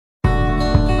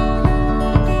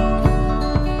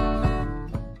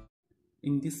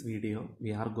this video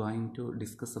we are going to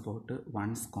discuss about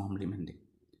 1's complement.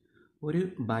 ഒരു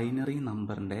binary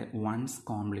നമ്പറിൻ്റെ 1's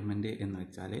complement എന്ന്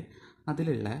വെച്ചാൽ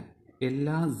അതിലുള്ള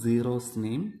എല്ലാ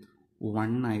സീറോസിനെയും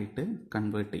 1 ആയിട്ട്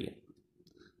കൺവേർട്ട് ചെയ്യാം.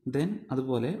 ദെൻ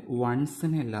അതുപോലെ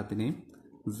വൺസിനെ എല്ലാത്തിനെയും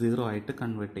 0 ആയിട്ട്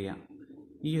കൺവേർട്ട് ചെയ്യാം.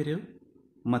 ഈ ഒരു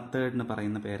മെത്തേഡിന്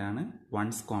പറയുന്ന പേരാണ്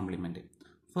 1's complement.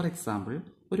 ഫോർ എക്സാമ്പിൾ,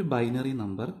 ഒരു ബൈനറി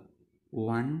നമ്പർ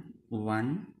 1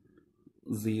 1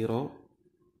 0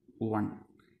 1,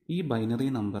 ഈ ബൈനറി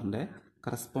നമ്പറിൻ്റെ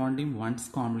കറസ്പോണ്ടിങ് 1's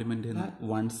complement എന്ന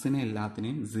വൺസിനെ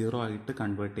എല്ലാത്തിനെയും 0 ആയിട്ട്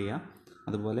കൺവേർട്ട് ചെയ്യുക.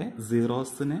 അതുപോലെ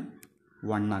സീറോസിനെ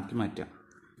 1 ആക്കി മാറ്റുക.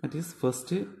 ദാറ്റ് ഈസ്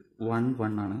ഫസ്റ്റ് 1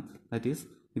 1 ആണ്. ദാറ്റ് ഈസ്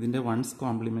ഇതിൻ്റെ 1's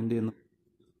complement എന്ന്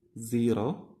 0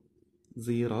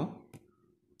 0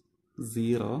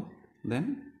 0, ദെൻ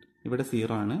ഇവിടെ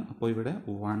 0 ആണ്, അപ്പോൾ ഇവിടെ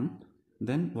 1,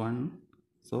 then 1,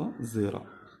 so 0.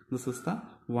 This is the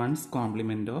 1's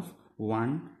complement of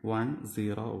 1 1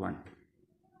 0 1.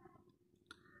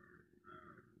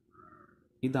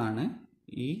 ഇതാണ്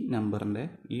ഈ നമ്പറിൻ്റെ,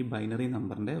 ഈ ബൈനറി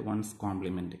നമ്പറിൻ്റെ 1's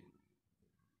complement.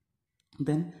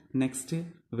 ദെൻ നെക്സ്റ്റ്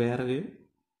വേറൊരു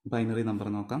ബൈനറി നമ്പർ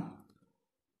നോക്കാം.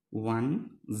 1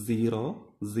 0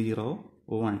 0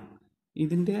 1.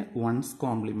 ഇതിൻ്റെ 1's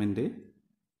complement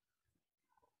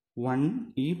 1,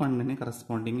 ഈ 1ന്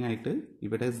കറസ്പോണ്ടിങ് ആയിട്ട്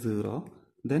ഇവിടെ 0,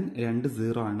 ദെൻ 2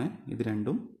 0 ആണ്, ഇത്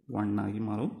രണ്ടും 1 ആയി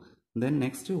മാറും. Then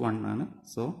next 1 ആണ്,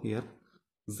 so here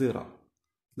 0.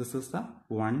 This is the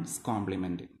 1's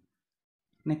complement.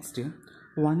 Next,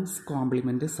 1's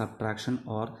complement subtraction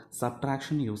or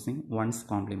subtraction using 1's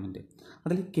complement.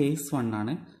 അതിൽ കേസ് 1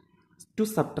 ആണ്. To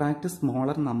subtract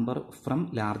smaller number from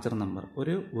larger number.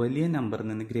 ഒരു വലിയ നമ്പറിൽ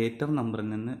നിന്ന്, ഗ്രേറ്റർ നമ്പറിൽ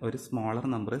നിന്ന് ഒരു സ്മോളർ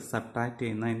നമ്പർ സബ്ട്രാക്ട്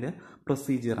ചെയ്യുന്നതിൻ്റെ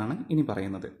പ്രൊസീജിയറാണ് ഇനി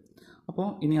പറയുന്നത്. അപ്പോൾ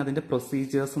ഇനി അതിൻ്റെ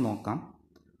പ്രൊസീജിയേഴ്സ് നോക്കാം.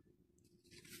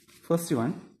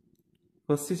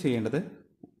 ഫസ്റ്റ് ചെയ്യേണ്ടത്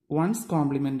 1's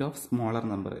complement of smaller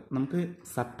number. നമുക്ക്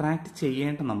സബ്ട്രാക്ട്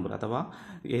ചെയ്യേണ്ട നമ്പർ അഥവാ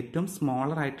ഏറ്റവും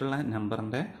സ്മോളർ ആയിട്ടുള്ള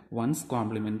നമ്പറിൻ്റെ 1's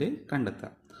complement കണ്ടെത്തുക.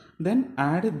 Then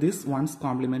add this 1's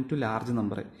complement to large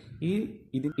number.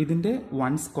 ഇതിൻ്റെ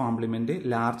 1's complement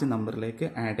ലാർജ് നമ്പറിലേക്ക്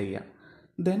ആഡ് ചെയ്യുക.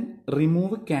 Then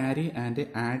remove carry and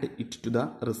add it to the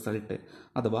result.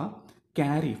 അഥവാ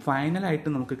ക്യാരി, ഫൈനലായിട്ട്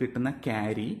നമുക്ക് കിട്ടുന്ന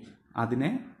ക്യാരി,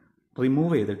 അതിനെ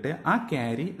റിമൂവ് ചെയ്തിട്ട് ആ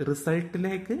ക്യാരി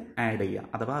റിസൾട്ടിലേക്ക് ആഡ് ചെയ്യുക.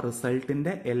 അഥവാ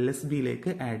റിസൾട്ടിൻ്റെ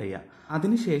LSBയിലേക്ക് ആഡ് ചെയ്യുക.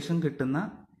 അതിനുശേഷം കിട്ടുന്ന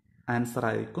ആൻസർ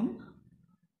ആയിരിക്കും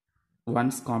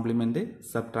 1's complement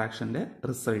സബ്ട്രാക്ഷൻ്റെ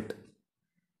റിസൾട്ട്.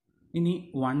 ഇനി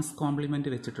 1's complement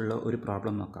വെച്ചിട്ടുള്ള ഒരു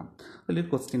പ്രോബ്ലം നോക്കാം. അതിലൊരു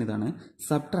ക്വസ്റ്റ്യൻ ഇതാണ്: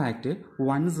 subtract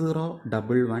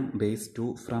 1011 base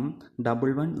 2 from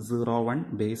 1101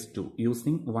 base 2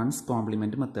 using 1's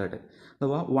complement method.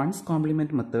 അഥവാ 1's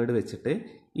complement മെത്തേഡ് വെച്ചിട്ട്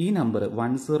ഈ നമ്പർ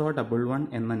 1011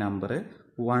 എന്ന നമ്പർ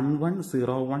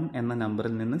 1101 എന്ന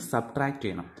നമ്പറിൽ നിന്ന് സബ്ട്രാക്ട്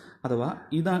ചെയ്യണം. അഥവാ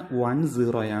ഇത്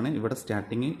 10 ആണ് ഇവിടെ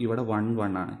സ്റ്റാർട്ടിങ്, ഇവിടെ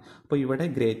 11 ആണ്. അപ്പോൾ ഇവിടെ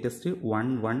ഗ്രേറ്റസ്റ്റ്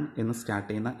 11 എന്ന് സ്റ്റാർട്ട്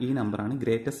ചെയ്യുന്ന ഈ നമ്പറാണ്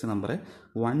ഗ്രേറ്റസ്റ്റ് നമ്പർ.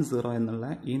 10 എന്നുള്ള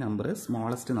ഈ നമ്പർ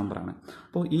സ്മോളസ്റ്റ് നമ്പറാണ്.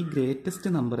 അപ്പോൾ ഈ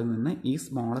ഗ്രേറ്റസ്റ്റ് നമ്പറിൽ നിന്ന് ഈ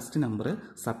സ്മോളസ്റ്റ് നമ്പർ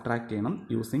സബ്ട്രാക്ട് ചെയ്യണം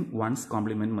യൂസിങ് 1's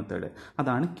complement മെത്തേഡ്.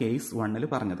 അതാണ് കേസ് 1ൽ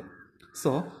പറഞ്ഞത്.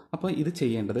 സോ അപ്പോൾ ഇത്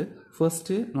ചെയ്യേണ്ടത്,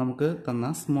 ഫസ്റ്റ് നമുക്ക് തന്ന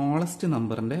സ്മോളസ്റ്റ്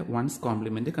നമ്പറിൻ്റെ 1's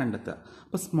complement കണ്ടെത്തുക.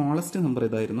 അപ്പോൾ സ്മോളസ്റ്റ് നമ്പർ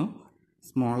ഇതായിരുന്നു.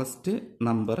 സ്മോളസ്റ്റ്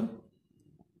നമ്പർ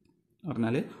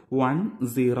പറഞ്ഞാൽ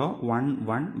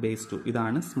 1011 ബേസ് 2,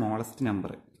 ഇതാണ് സ്മോളസ്റ്റ്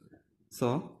നമ്പർ. സോ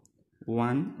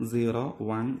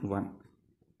 1011,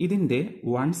 ഇതിൻ്റെ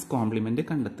 1's complement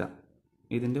കണ്ടെത്തുക.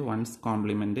 ഇതിൻ്റെ 1's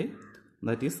complement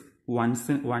ദാറ്റ് ഈസ്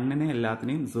 1നെ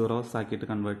എല്ലാത്തിനെയും 0s ആക്കിയിട്ട്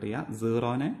കൺവേർട്ട് ചെയ്യുക,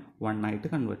 0നെ 1 ആയിട്ട്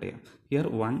കൺവേർട്ട് ചെയ്യുക. ഹിയർ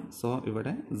 1, സോ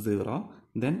ഇവിടെ 0,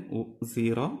 ദെൻ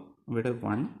 0, ഇവിടെ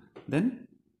 1, ദെൻ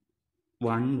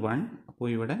 1 1, അപ്പോൾ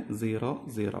ഇവിടെ 0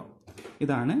 0.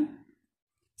 ഇതാണ്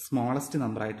സ്മോളസ്റ്റ്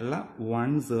നമ്പർ ആയിട്ടുള്ള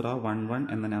 1011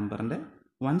 എന്ന നമ്പറിൻ്റെ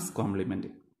 1's complement.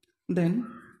 Then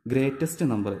greatest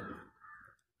number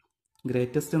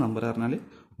പറഞ്ഞാൽ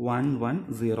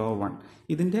 1101.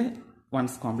 ഇതിൻ്റെ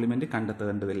 1's complement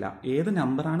കണ്ടെത്തേണ്ടതില്ല. ഏത്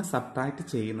നമ്പറാണ് സബ്ട്രാക്ട്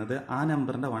ചെയ്യുന്നത് ആ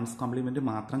നമ്പറിൻ്റെ 1's complement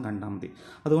മാത്രം കണ്ടാൽ മതി.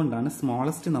 അതുകൊണ്ടാണ്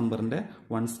സ്മോളസ്റ്റ് നമ്പറിൻ്റെ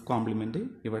 1's complement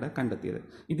ഇവിടെ കണ്ടെത്തിയത്.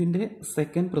 ഇതിൻ്റെ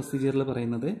സെക്കൻഡ് പ്രൊസീജിയറിൽ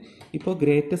പറയുന്നത്, ഇപ്പോൾ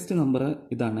ഗ്രേറ്റസ്റ്റ് നമ്പർ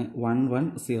ഇതാണ്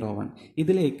 1101.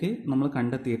 ഇതിലേക്ക് നമ്മൾ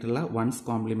കണ്ടെത്തിയിട്ടുള്ള 1's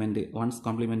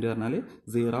complement പറഞ്ഞാൽ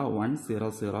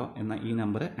 0100 എന്ന ഈ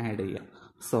നമ്പർ ആഡ് ചെയ്യുക.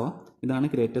 സോ ഇതാണ്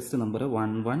ഗ്രേറ്റസ്റ്റ് നമ്പർ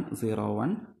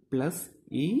 1101 പ്ലസ്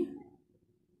ഈ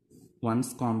 1's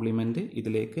complement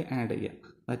ഇതിലേക്ക് ആഡ് ചെയ്യുക.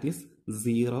 That is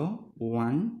 0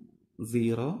 1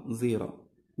 0 0.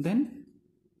 Then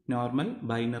normal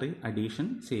binary addition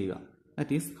ചെയ്യുക.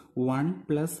 That is 1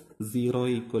 plus 0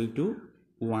 equal to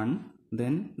 1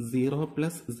 then 0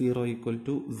 plus 0 equal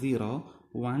to 0,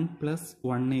 1 plus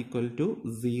 1 equal to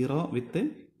 0 with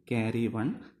carry 1,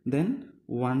 then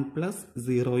 1 plus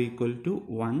 0 equal to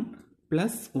 1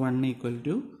 plus 1 equal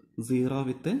to 0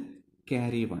 with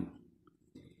carry 1.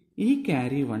 ഈ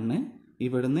carry 1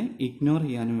 ഇവിടുന്ന് ignore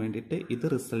ചെയ്യാനും വേണ്ടിയിട്ട് ഇത്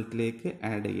റിസൾട്ടിലേക്ക്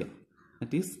add ചെയ്യാം.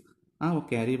 That is ആ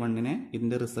carry 1നെ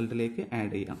ഇതിൻ്റെ റിസൾട്ടിലേക്ക്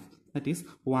add ചെയ്യാം. That is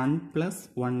 1 plus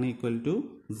 1 equal to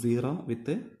 0 with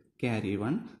carry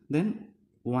 1, then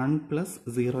 1 plus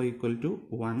 0 equal to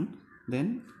 1, then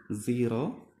 0,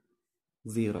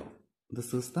 0. This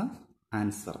is the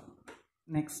answer.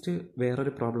 Next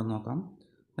വേറൊരു പ്രോബ്ലം നോക്കാം.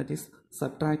 That is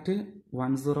subtract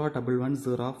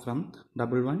 10110 from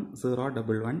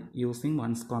 11011 using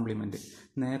 1's compliment.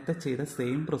 നേരത്തെ ചെയ്ത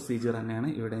സെയിം പ്രൊസീജിയർ തന്നെയാണ്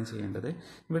ഇവിടെയും ചെയ്യേണ്ടത്.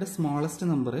 ഇവിടെ സ്മോളസ്റ്റ്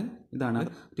നമ്പർ ഇതാണ്.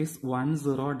 It is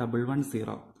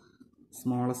 10110.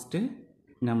 Smallest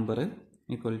number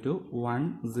equal to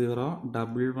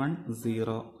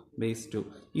 10110 base 2.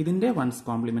 ഇതിൻ്റെ 1's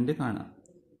കോംപ്ലിമെൻറ്റ് കാണാം.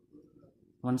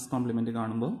 1's കോംപ്ലിമെൻറ്റ്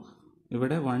കാണുമ്പോൾ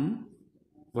ഇവിടെ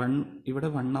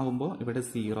 1 ആവുമ്പോൾ ഇവിടെ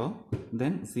 0,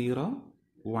 then 0,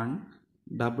 1,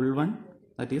 11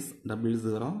 that is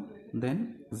 00, then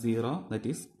 0 that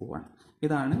is 1.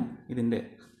 ഇതാണ് ഇതിൻ്റെ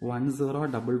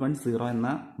 10110 എന്ന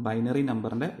ബൈനറി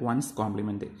നമ്പറിൻ്റെ 1's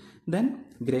compliment. Then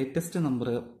greatest number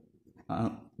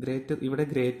ഇവിടെ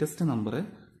ഗ്രേറ്റസ്റ്റ് നമ്പർ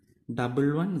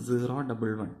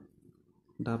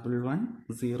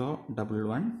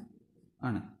 11011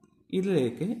 ആണ്.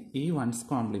 ഇതിലേക്ക് ഈ 1's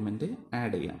കോംപ്ലിമെൻറ്റ്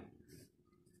ആഡ് ചെയ്യാം.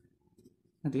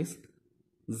 That is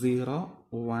 0,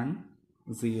 1,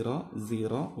 0,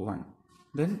 0, 1.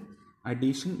 ദെൻ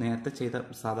അഡീഷൻ നേരത്തെ ചെയ്ത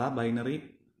സാധാ ബൈനറി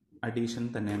അഡീഷൻ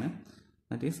തന്നെയാണ്.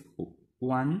 That is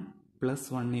 1 plus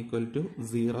 1 equal to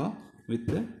 0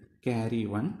 with carry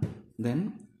 1. Then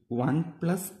 1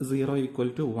 plus 0 equal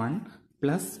to 1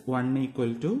 plus 1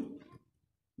 equal to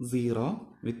 0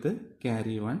 with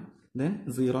carry 1. Then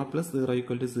 0 plus 0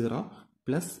 equal to 0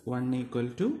 plus 1 equal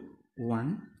to 1.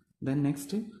 Then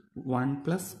next 1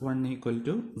 plus 1 equal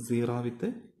to 0 with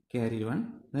carry 1.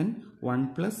 Then 1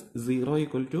 plus 0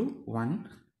 equal to 1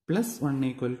 plus 1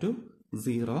 equal to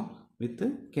 0 with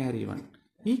carry 1.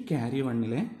 ഈ carry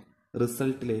 1ലെ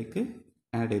റിസൾട്ടിലേക്ക്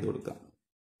add ചെയ്ത് കൊടുക്കാം.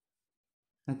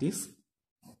 That is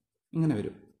ഇങ്ങനെ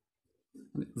വരും.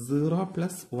 0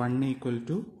 plus 1 equal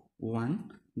to 1,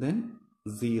 then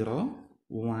 0,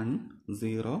 1,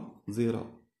 0, 0.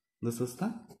 This is the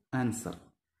answer.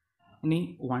 ഇനി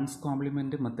 1's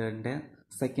compliment മെത്തേഡിൻ്റെ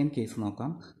second case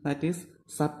നോക്കാം. That is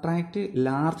subtract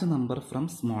large number from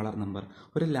smaller number.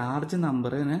 ഒരു large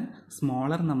നമ്പറിനെ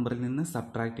smaller നമ്പറിൽ നിന്ന്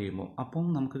സബ്ട്രാക്ട് ചെയ്യുമ്പോൾ അപ്പം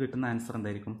നമുക്ക് കിട്ടുന്ന ആൻസർ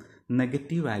എന്തായിരിക്കും?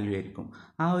 നെഗറ്റീവ് വാല്യൂ ആയിരിക്കും.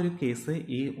 ആ ഒരു കേസ്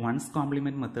ഈ 1's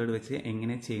കോംപ്ലിമെൻറ്റ് മെത്തേഡ് വെച്ച്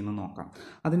എങ്ങനെ ചെയ്യുന്നു നോക്കാം.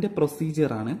 അതിൻ്റെ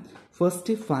പ്രൊസീജിയറാണ്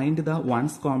first find the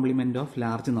 1's compliment of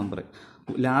large number.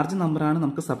 Large നമ്പറാണ്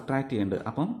നമുക്ക് സബ്ട്രാക്ട് ചെയ്യേണ്ടത്.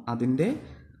 അപ്പം അതിൻ്റെ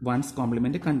 1's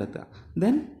കോംപ്ലിമെൻറ്റ് കണ്ടെത്തുക.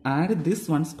 Then add this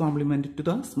 1's compliment to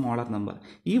the smaller number.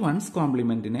 ഈ 1's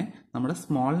കോംപ്ലിമെൻറ്റിനെ നമ്മുടെ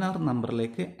സ്മോളർ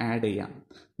നമ്പറിലേക്ക് ആഡ് ചെയ്യാം.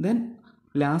 ദെൻ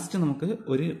ലാസ്റ്റ് നമുക്ക്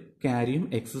ഒരു ക്യാരിയും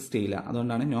എക്സിസ്റ്റ് ചെയ്യില്ല.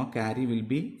 അതുകൊണ്ടാണ് no carry will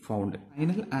be found.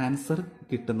 Final answer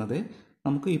കിട്ടുന്നത്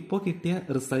നമുക്ക് ഇപ്പോൾ കിട്ടിയ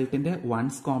റിസൾട്ടിൻ്റെ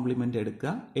 1's കോംപ്ലിമെൻറ്റ്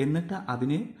എടുക്കുക, എന്നിട്ട്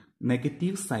അതിന്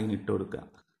നെഗറ്റീവ് സൈൻ ഇട്ട് കൊടുക്കുക.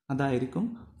 അതായിരിക്കും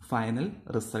ഫൈനൽ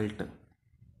റിസൾട്ട്.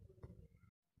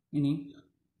 ഇനി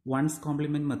 1's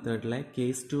കോംപ്ലിമെൻറ്റ് മെത്തേഡിലെ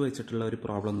കേസ് 2 വെച്ചിട്ടുള്ള ഒരു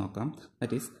പ്രോബ്ലം നോക്കാം.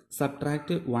 That is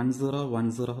subtract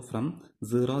 1010 from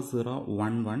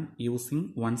 0011 using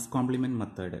 1's compliment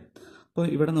method. അപ്പോൾ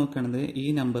ഇവിടെ നോക്കുകയാണെങ്കിൽ ഈ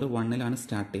നമ്പർ 1ലാണ്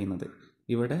സ്റ്റാർട്ട് ചെയ്യുന്നത്,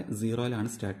 ഇവിടെ 0ലാണ്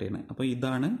സ്റ്റാർട്ട് ചെയ്യുന്നത്. അപ്പോൾ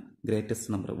ഇതാണ് ഗ്രേറ്റസ്റ്റ്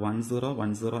നമ്പർ.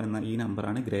 1010 എന്ന ഈ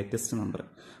നമ്പറാണ് ഗ്രേറ്റസ്റ്റ് നമ്പർ.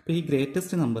 അപ്പോൾ ഈ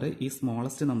ഗ്രേറ്റസ്റ്റ് നമ്പർ ഈ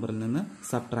സ്മോളസ്റ്റ് നമ്പറിൽ നിന്ന്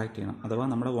സബ്ട്രാക്ട് ചെയ്യണം. അഥവാ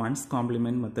നമ്മുടെ 1's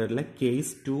കോംപ്ലിമെൻറ്റ് മെത്തേഡിലെ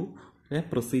കേസ് 2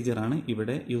 പ്രൊസീജിയറാണ്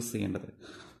ഇവിടെ യൂസ് ചെയ്യേണ്ടത്.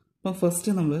 അപ്പോൾ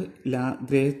ഫസ്റ്റ് നമ്മൾ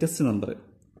ഗ്രേറ്റസ്റ്റ്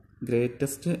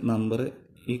നമ്പർ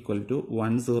ഈക്വൽ ടു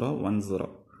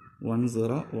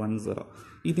 1010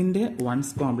 ഇതിൻ്റെ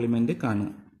 1's കോംപ്ലിമെൻറ്റ് കാണുക.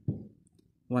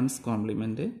 1's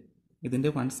കോംപ്ലിമെൻറ്റ് ഇതിൻ്റെ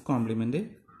 1's കോംപ്ലിമെൻറ്റ്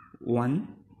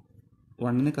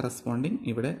 1ന് കറസ്പോണ്ടിങ്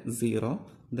ഇവിടെ 0,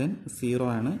 ദെൻ 0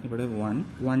 ആണ് ഇവിടെ 1,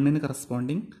 1ന്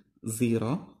corresponding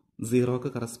 0, 0ക്ക്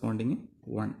corresponding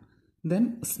 1. Then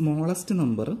smallest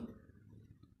number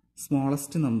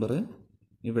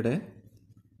ഇവിടെ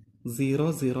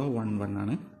 0011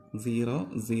 ആണ്.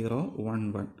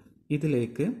 0011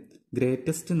 ഇതിലേക്ക്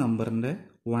ഗ്രേറ്റസ്റ്റ് നമ്പറിൻ്റെ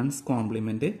 1's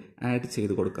കോംപ്ലിമെൻറ്റ് ആഡ്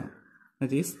ചെയ്ത് കൊടുക്കാം.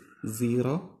 That is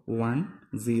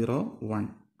 0101.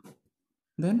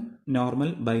 Then normal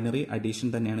binary addition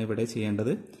തന്നെയാണ് ഇവിടെ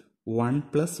ചെയ്യേണ്ടത്. 1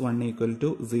 plus 1 equal to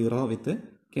 0 with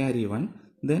carry 1.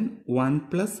 Then 1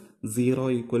 plus 0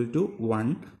 equal to 1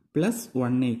 plus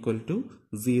 1 equal to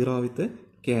 0 with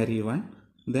carry 1.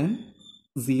 Then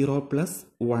 0 plus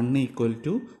 1 equal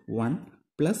to 1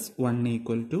 plus 1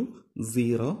 equal to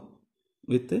 0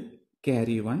 with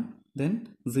carry 1. Then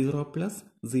 0 plus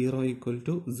 0 equal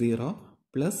to 0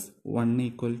 plus 1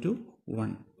 equal to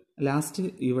 1. Last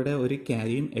ഇവിടെ ഒരു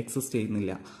ക്യാരിയും exist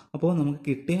ചെയ്യുന്നില്ല. അപ്പോൾ നമുക്ക്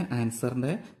കിട്ടിയ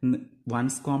ആൻസറിൻ്റെ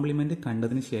once compliment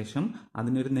കണ്ടതിന് ശേഷം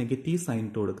അതിനൊരു negative sign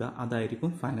ഇട്ട് കൊടുക്കുക.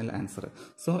 അതായിരിക്കും ഫൈനൽ ആൻസർ.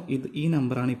 സോ ഈ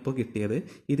നമ്പറാണ് ഇപ്പോൾ കിട്ടിയത്.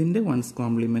 ഇതിൻ്റെ വൺസ്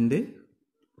കോംപ്ലിമെൻറ്റ്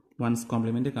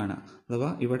കാണുക. അഥവാ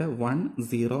ഇവിടെ 1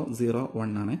 0 0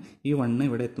 1 ആണ്. ഈ 1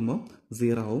 ഇവിടെ എത്തുമ്പോൾ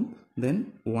 0 ആവും. ദെൻ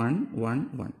 1 1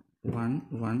 1 1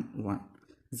 1 1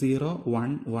 0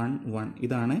 1 1 1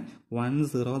 ഇതാണ് 1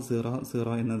 0 0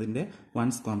 0 എന്നതിൻ്റെ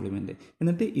വൺസ് കോംപ്ലിമെൻറ്റ്.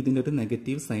 എന്നിട്ട് ഇതിൻ്റെ ഒരു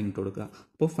നെഗറ്റീവ് സൈൻ ഇട്ട് കൊടുക്കുക.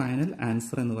 അപ്പോൾ ഫൈനൽ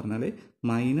ആൻസർ എന്ന് പറഞ്ഞാൽ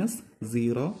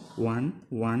 -0 1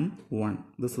 1 1.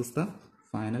 This is the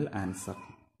final answer.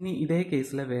 ഇനി ഇതേ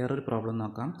കേസിലെ വേറൊരു പ്രോബ്ലം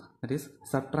നോക്കാം. That is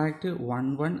subtract 1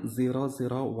 1 0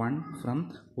 0 1 from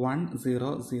 1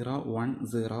 0 0 1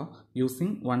 0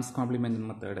 using once compliment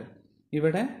method.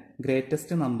 ഇവിടെ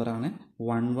ഗ്രേറ്റസ്റ്റ് നമ്പറാണ്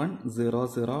 1 1 0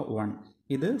 0 1.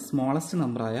 ഇത് സ്മോളസ്റ്റ്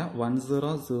നമ്പറായ 1 0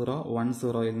 0 1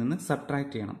 0യിൽ നിന്ന്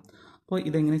സബ്ട്രാക്ട് ചെയ്യണം. അപ്പോൾ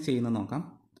ഇതെങ്ങനെ ചെയ്യുന്നത് നോക്കാം.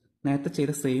 നേരത്തെ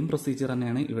ചെയ്ത സെയിം പ്രൊസീജിയർ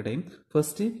തന്നെയാണ് ഇവിടെയും.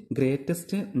 ഫസ്റ്റ്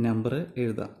ഗ്രേറ്റസ്റ്റ് നമ്പർ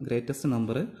എഴുതുക. Greatest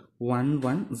number 1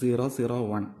 1 0 0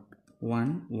 1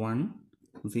 1 1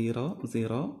 0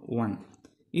 0 1.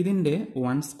 ഇതിൻ്റെ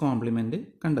വൺസ് കോംപ്ലിമെൻറ്റ്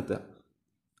കണ്ടെത്തുക.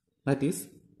 That is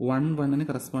 1 1ന്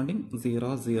corresponding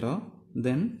 0 0,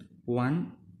 then 1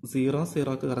 0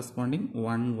 0ക്ക് corresponding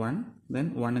 1 1, then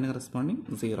 1ന് corresponding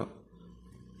 0.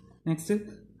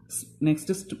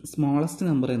 Next smallest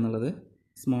number എന്നുള്ളത്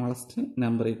സ്മോളസ്റ്റ്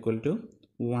നമ്പർ ഈക്വൽ ടു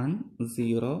 1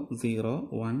 0 0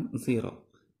 1 0.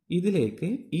 ഇതിലേക്ക്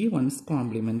ഈ വൺസ്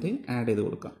കോംപ്ലിമെൻറ്റ് ആഡ് ചെയ്ത്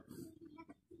കൊടുക്കാം.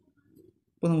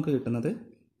 ഇപ്പോൾ നമുക്ക് കിട്ടുന്നത്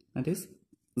ദാറ്റ് ഈസ്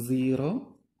 0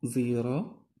 0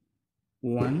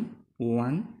 1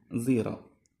 1 0.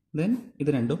 ദെൻ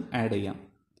ഇത് രണ്ടും ആഡ് ചെയ്യാം.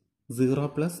 0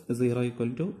 plus 0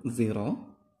 equal to 0,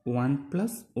 1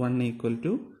 plus 1 equal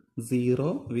to 0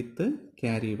 with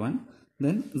carry 1,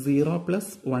 then 0 plus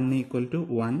 1 equal to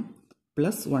 1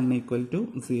 plus 1 equal to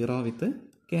 0 with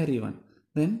carry 1,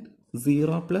 then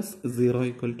 0 plus 0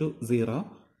 equal to 0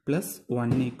 plus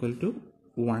 1 equal to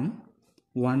 1,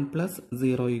 1 plus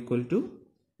 0 equal to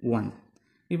 1.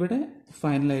 ഇവിടെ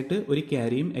ഫൈനലായിട്ട് ഒരു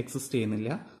ക്യാരിയും exist ചെയ്യുന്നില്ല.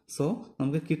 So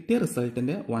നമുക്ക് കിട്ടിയ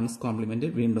റിസൾട്ടിൻ്റെ once compliment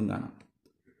വീണ്ടും കാണാം.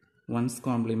 Once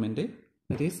compliment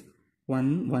that is 1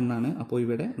 1 ആണ്. അപ്പോൾ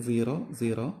ഇവിടെ 0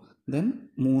 0, ദെൻ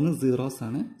 3 zeros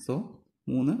ആണ്. സോ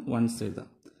 3 1s എഴുതാം.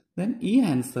 ദെൻ ഈ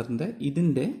ആൻസറിൻ്റെ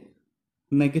ഇതിൻ്റെ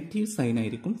നെഗറ്റീവ് സൈൻ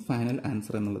ആയിരിക്കും ഫൈനൽ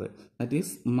ആൻസർ എന്നുള്ളത്. That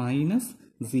is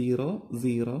 -0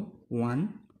 0 1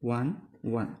 1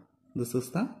 1. This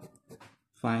is the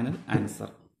final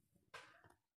answer.